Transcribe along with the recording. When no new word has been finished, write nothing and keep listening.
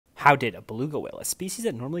How did a beluga whale, a species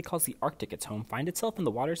that normally calls the Arctic its home, find itself in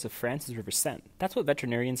the waters of France's River Seine? That's what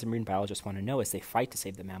veterinarians and marine biologists want to know as they fight to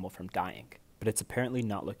save the mammal from dying. But it's apparently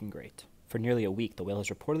not looking great. For nearly a week, the whale has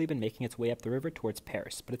reportedly been making its way up the river towards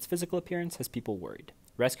Paris, but its physical appearance has people worried.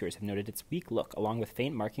 Rescuers have noted its weak look, along with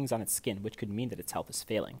faint markings on its skin, which could mean that its health is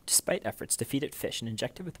failing, despite efforts to feed it fish and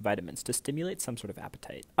inject it with vitamins to stimulate some sort of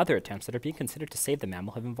appetite. Other attempts that are being considered to save the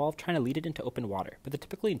mammal have involved trying to lead it into open water, but the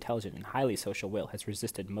typically intelligent and highly social whale has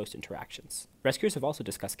resisted most interactions. Rescuers have also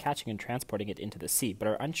discussed catching and transporting it into the sea, but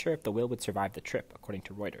are unsure if the whale would survive the trip, according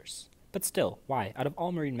to Reuters. But still, why, out of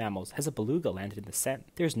all marine mammals, has a beluga landed in the Seine?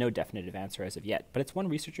 There is no definitive answer as of yet, but it's one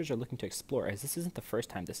researchers are looking to explore, as this isn't the first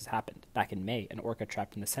time this has happened. Back in May, an orca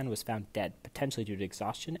trapped in the Seine was found dead, potentially due to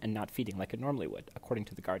exhaustion and not feeding like it normally would, according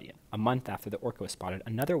to The Guardian. A month after the orca was spotted,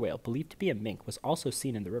 another whale, believed to be a mink, was also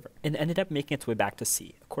seen in the river, and ended up making its way back to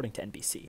sea, according to NBC.